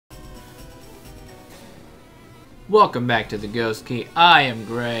Welcome back to the Ghost Key. I am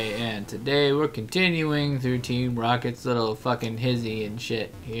Gray, and today we're continuing through Team Rocket's little fucking hizzy and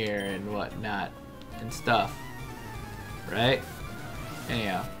shit here and whatnot and stuff. Right?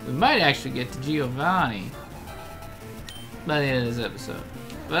 Anyhow, we might actually get to Giovanni by the end of this episode.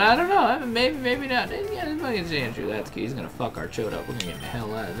 But I don't know, maybe not. Yeah, this fucking Andrew Latsky, he's gonna fuck our chode up. We're gonna get the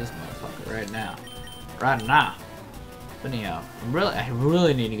hell out of this motherfucker right now. Right now. But anyhow, I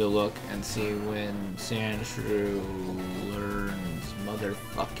really need to go look and see when Sandshrew learns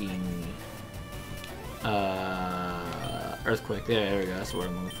motherfucking earthquake. There we go. That's what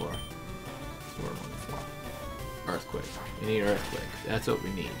I'm looking for. Earthquake. We need earthquake. That's what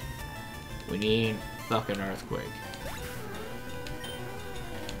we need. We need fucking earthquake.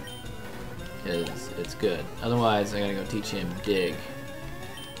 It's good. Otherwise, I gotta go teach him dig.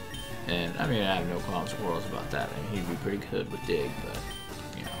 And I mean, I have no qualms or quarrels about that. I mean, he'd be pretty good with dig, but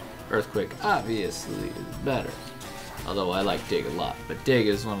you know, earthquake obviously is better. Although I like dig a lot, but dig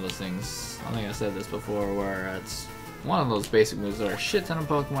is one of those things. I think I said this before, where it's one of those basic moves that a shit ton of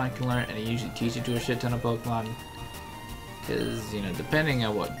Pokemon can learn, and it usually teach it to a shit ton of Pokemon. Because you know, depending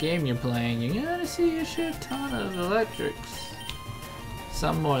on what game you're playing, you're gonna see a shit ton of electrics.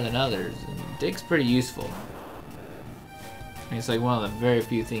 Some more than others, and dig's pretty useful. It's like one of the very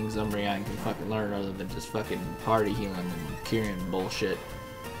few things Umbreon can fucking learn other than just fucking party healing and curing bullshit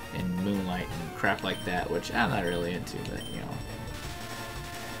and moonlight and crap like that, which I'm not really into, but you know.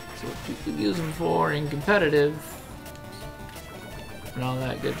 That's what people use them for in competitive and all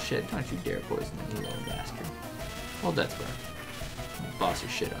that good shit. Don't you dare poison me, you little bastard. Hold that spark. Boss your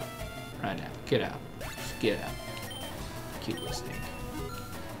shit up. Right now. Get out. Just get out. Cute little snake.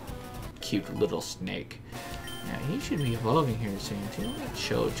 Cute little snake. Yeah, he should be evolving here soon too. Look at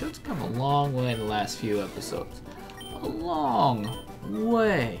Chode. Chode's come a long way in the last few episodes. A long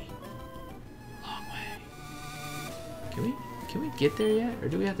way. Long way. Can we get there yet? Or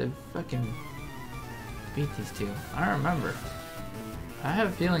do we have to fucking beat these two? I don't remember. I have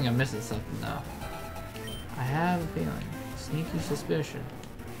a feeling I'm missing something though. I have a feeling. Sneaky suspicion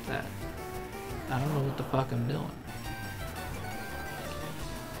that I don't know what the fuck I'm doing.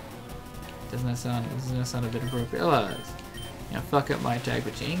 Doesn't that sound a bit appropriate? Well, you know, fuck up my attack,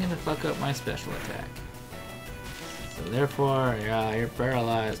 but you ain't gonna fuck up my special attack. So therefore, yeah, you're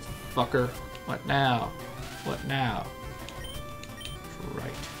paralyzed, fucker. What now? What now? That's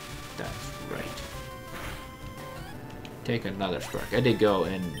right. That's right. Take another spark. I did go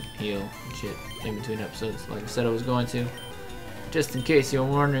and heal and shit in between episodes, like I said I was going to. Just in case you're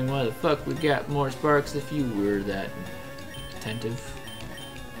wondering why the fuck we got more sparks, if you were that attentive.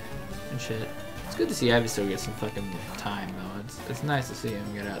 And shit. It's good to see Ivy still get some fucking time though. It's nice to see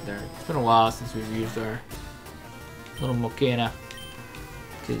him get out there. It's been a while since we've used our little Mokena,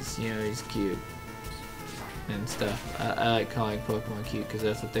 cause you know he's cute and stuff. I like calling Pokemon cute because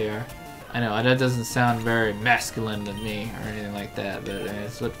that's what they are. I know that doesn't sound very masculine to me or anything like that, but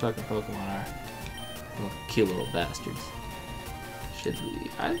it's what fucking Pokemon are. Little cute little bastards. Should we?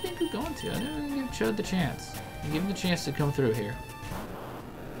 I think we're going to. I think we're gonna give Chode the chance. Give him the chance to come through here.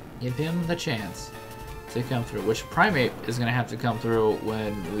 Give him the chance to come through, which Primate is gonna have to come through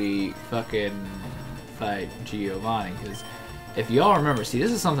when we fucking fight Giovanni, because if y'all remember, see,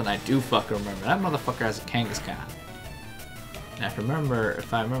 this is something I do fucking remember. That motherfucker has a Kangaskhan. And if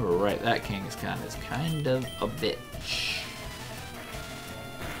I remember right, that Kangaskhan is kind of a bitch.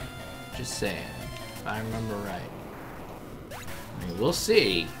 Just saying, if I remember right. I mean, we'll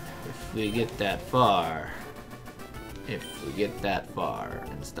see if we get that far. If we get that far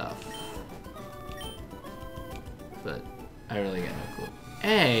and stuff. But I really got no clue.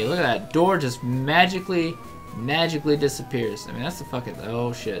 Hey, look at that. Door just magically disappears. I mean, that's the fucking...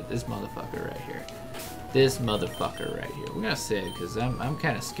 Oh, shit. This motherfucker right here. This motherfucker right here. We're gonna save, because I'm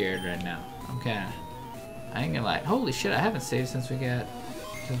kind of scared right now. I ain't gonna lie. Holy shit, I haven't saved since we got...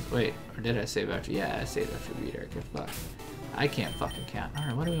 Wait, or did I save after? Yeah, I saved after we beat Erica. Fuck. I can't fucking count.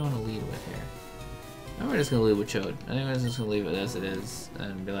 Alright, what do we want to lead with here? I think we're just gonna leave with Chode. I think we're just gonna leave it as it is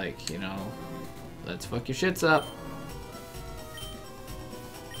and be like, you know, let's fuck your shits up.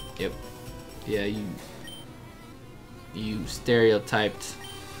 Yep. Yeah, you stereotyped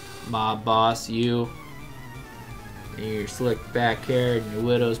mob boss, you. Your slick back hair and your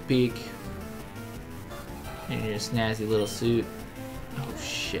widow's peak. And your snazzy little suit. Oh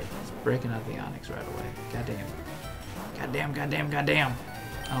shit, it's breaking out the Onyx right away. Goddamn. Goddamn, goddamn, goddamn.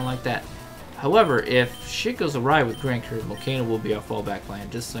 I don't like that. However, if shit goes awry with Granker, Volcano will be our fallback plan,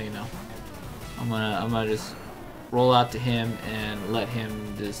 just so you know. I'm gonna just roll out to him and let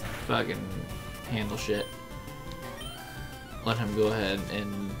him just fucking handle shit. Let him go ahead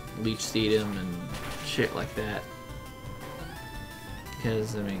and leech seed him and shit like that.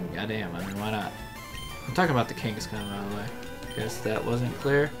 Because, I mean, goddamn, I mean, why not? I'm talking about the Kangaskhan, by the way. Guess that wasn't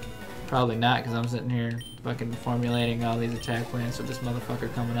clear. Probably not, because I'm sitting here fucking formulating all these attack plans for this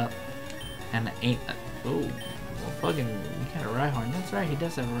motherfucker coming up. And it ain't... Oh, well, fucking... You got a Rhyhorn. That's right, he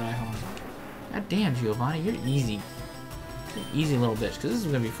does have a Rhyhorn. God damn, Giovanni, you're easy. You're an easy little bitch, because this is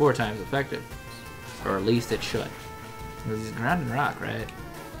going to be 4 times effective. Or at least it should. Because he's ground and rock, right?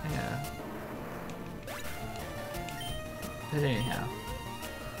 Yeah. But anyhow.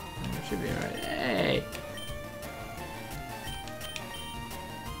 It should be alright. Hey!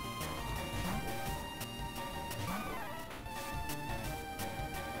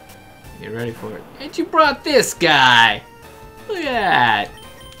 Get ready for it. And you brought this guy! Look at that!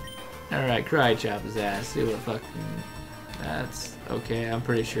 Alright, Cry Chop his ass. See what fucking... That's... Okay, I'm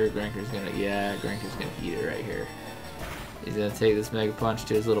pretty sure Granker's gonna... Yeah, Granker's gonna eat it right here. He's gonna take this Mega Punch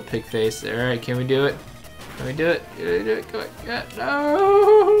to his little pig face. Alright, can we do it? Can we do it? Can we do it? Come on. Yeah,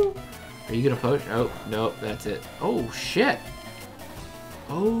 no! Are you gonna poach? Oh, nope, that's it. Oh, shit!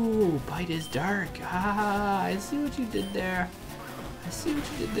 Oh, Bite is dark. Ah, I see what you did there. I see what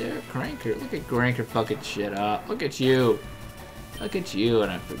you did there. Granker, look at Granker fucking shit up. Look at you. Look at you,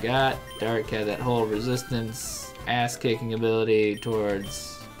 and I forgot Dark had that whole resistance, ass-kicking ability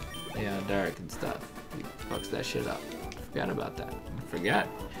towards, you know, Dark and stuff. He fucks that shit up. I forgot about that. I forgot.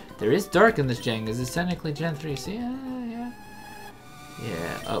 There is Dark in this gen. Is this technically Gen 3? See, yeah.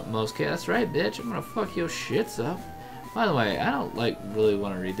 Yeah, utmost chaos. That's right, bitch. I'm gonna fuck your shits up. By the way, I don't, like, really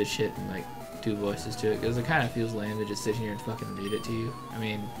want to read this shit and, like, do voices to it, because it kind of feels lame to just sit here and fucking read it to you. I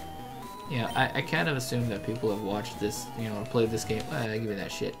mean, you know, I kind of assume that people have watched this, you know, or played this game. Give me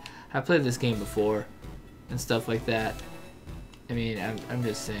that shit. I've played this game before and stuff like that. I mean, I'm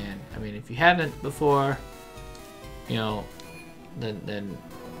just saying. I mean, if you haven't before, you know, then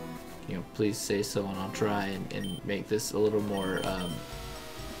you know, please say so, and I'll try and make this a little more,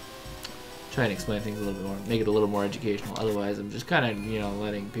 try and explain things a little bit more, make it a little more educational. Otherwise, I'm just kind of, you know,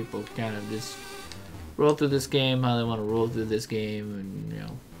 letting people kind of just roll through this game how they want to roll through this game, and, you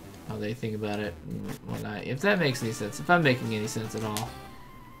know, how they think about it and whatnot. If that makes any sense. If I'm making any sense at all.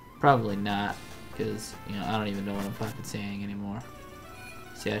 Probably not, because, you know, I don't even know what I'm fucking saying anymore.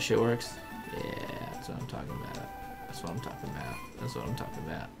 See how shit works? Yeah, that's what I'm talking about. That's what I'm talking about. That's what I'm talking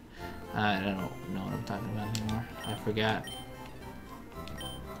about. I don't know what I'm talking about anymore. I forgot.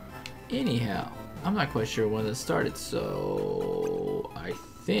 Anyhow, I'm not quite sure when this started, so I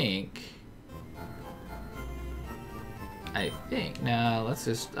think now let's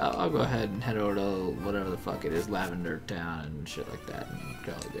just I'll go ahead and head over to whatever the fuck it is, Lavender Town and shit like that, and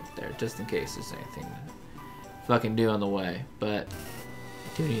go get there just in case there's anything to fucking do on the way. But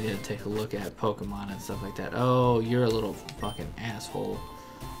I do need to take a look at Pokemon and stuff like that. Oh, you're a little fucking asshole.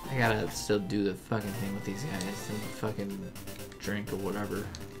 I gotta still do the fucking thing with these guys and fucking drink or whatever.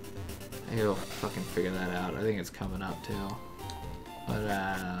 I gotta go fucking figure that out. I think it's coming up too.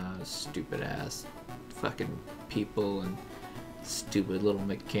 But stupid ass fucking people and stupid little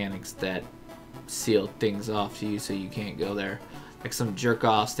mechanics that seal things off to you so you can't go there. Like some jerk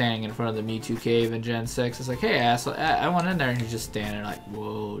off standing in front of the Mewtwo cave in Gen 6. It's like, hey asshole, I went in there, and he's just standing like,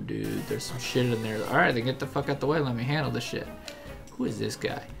 whoa dude, there's some shit in there. Alright, then get the fuck out the way, let me handle this shit. Who is this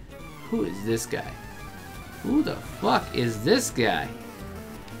guy? Who is this guy? Who the fuck is this guy?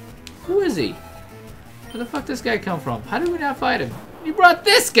 Who is he? Where the fuck this guy come from? How did we not fight him? You brought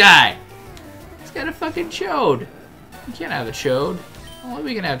this guy! He's got a fucking chode. You can't have a chode. Only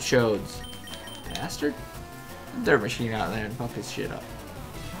we can have chodes. Bastard. Get the dirt machine out there and fuck his shit up.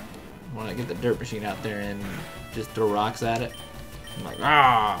 I want to get the dirt machine out there and just throw rocks at it. I'm like,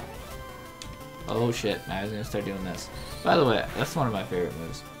 ah! Oh shit, now he's gonna start doing this. By the way, that's one of my favorite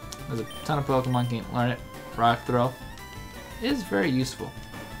moves. There's a ton of Pokemon can't learn it. Rock throw. It is very useful.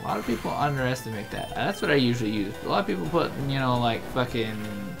 A lot of people underestimate that. That's what I usually use. A lot of people put, you know, like fucking,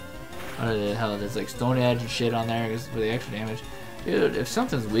 what the hell it is, like Stone Edge and shit on there for the extra damage. Dude, if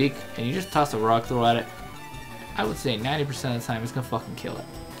something's weak and you just toss a rock throw at it, I would say 90% of the time it's gonna fucking kill it.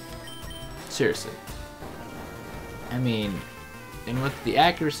 Seriously. I mean, and with the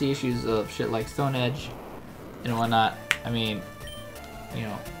accuracy issues of shit like Stone Edge and whatnot, I mean, you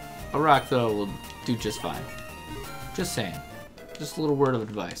know, a rock throw will do just fine. Just saying. Just a little word of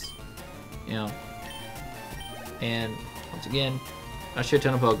advice, you know. And once again, a shit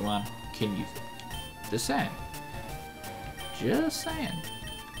ton of Pokemon can use it. Just saying. Just saying.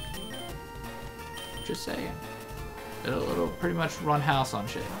 Just saying. It'll pretty much run house on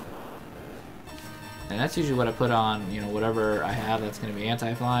shit. And that's usually what I put on, you know, whatever I have that's gonna be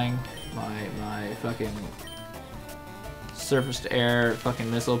anti-flying. My fucking surface to air fucking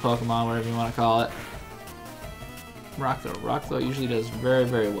missile Pokemon, whatever you want to call it. rock throw. Rock throw usually does very,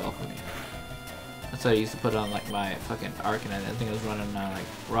 very well for me. That's what I used to put on like my fucking arc, and I think I was running like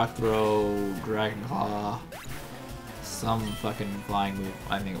rock throw, dragon claw, some fucking flying move.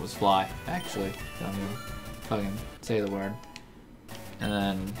 I think it was fly, actually. Don't even fucking say the word. And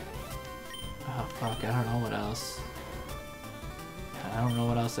then, oh fuck, I don't know what else. I don't know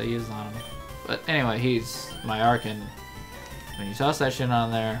what else I used on him. But anyway, he's my Arkin. When you toss that shit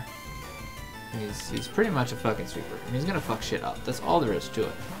on there, he's pretty much a fucking sweeper. I mean, he's gonna fuck shit up. That's all there is to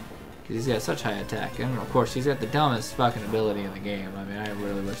it. Because he's got such high attack. And of course, he's got the dumbest fucking ability in the game. I mean, I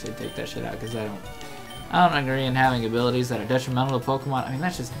really wish they'd take that shit out. Because I don't agree in having abilities that are detrimental to Pokemon. I mean,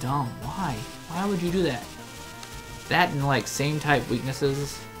 that's just dumb. Why? Why would you do that? That and like same type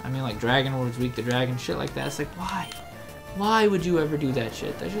weaknesses. I mean, like Dragon Ward's weak to Dragon, shit like that. It's like, why? Why would you ever do that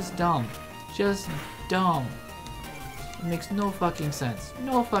shit? That's just dumb. Just dumb. It makes no fucking sense.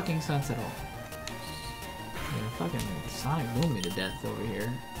 No fucking sense at all. Yeah, fucking Sonic blew me to death over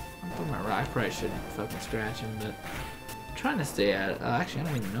here. I probably should fucking scratch him, but I'm trying to stay at it. Actually, I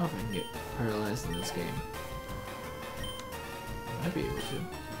don't even know if I can get paralyzed in this game. I might be able to.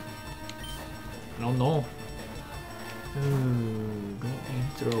 I don't know. Ooh, don't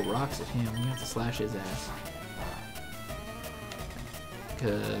need to throw rocks at him. We have to slash his ass.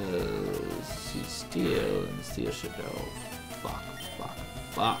 Because he's steel, and steel should go. Fuck, fuck,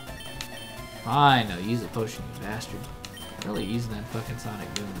 fuck. Fine, now use a potion, you bastard. Really using that fucking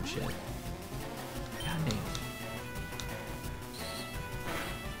Sonic Boom and shit. God damn.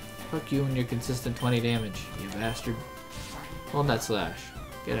 Fuck you and your consistent 20 damage, you bastard. Hold that slash.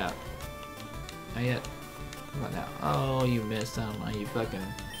 Get out. Not yet. Come on now. Oh, you missed. I don't know. You fucking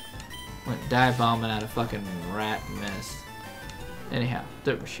went dive bombing out of fucking rat and missed. Anyhow,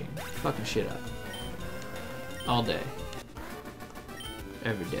 Dirt Machine. Fucking shit up. All day.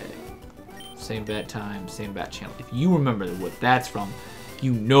 Every day. Same bat time, same bat channel. If you remember what that's from,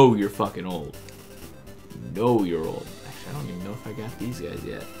 you know you're fucking old. You know you're old. Actually, I don't even know if I got these guys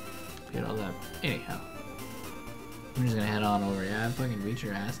yet. Get all that. Anyhow. I'm just gonna head on over. Yeah, I fucking beat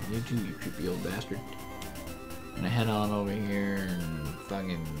your ass, and you too, you creepy old bastard. I'm gonna head on over here and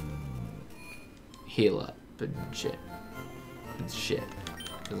fucking heal up and shit. It's shit.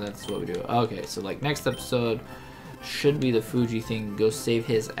 Because that's what we do. Okay, so like next episode should be the Fuji thing. Go save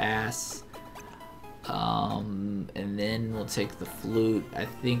his ass. And then we'll take the flute. I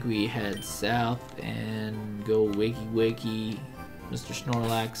think we head south and go wakey Mr.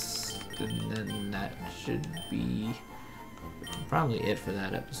 Snorlax, and then that should be probably it for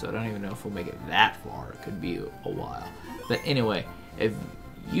that episode. I don't even know if we'll make it that far. It could be a while. But anyway, if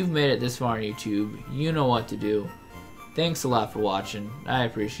you've made it this far on YouTube, you know what to do. Thanks a lot for watching. I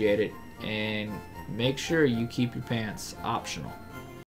appreciate it. And make sure you keep your pants optional.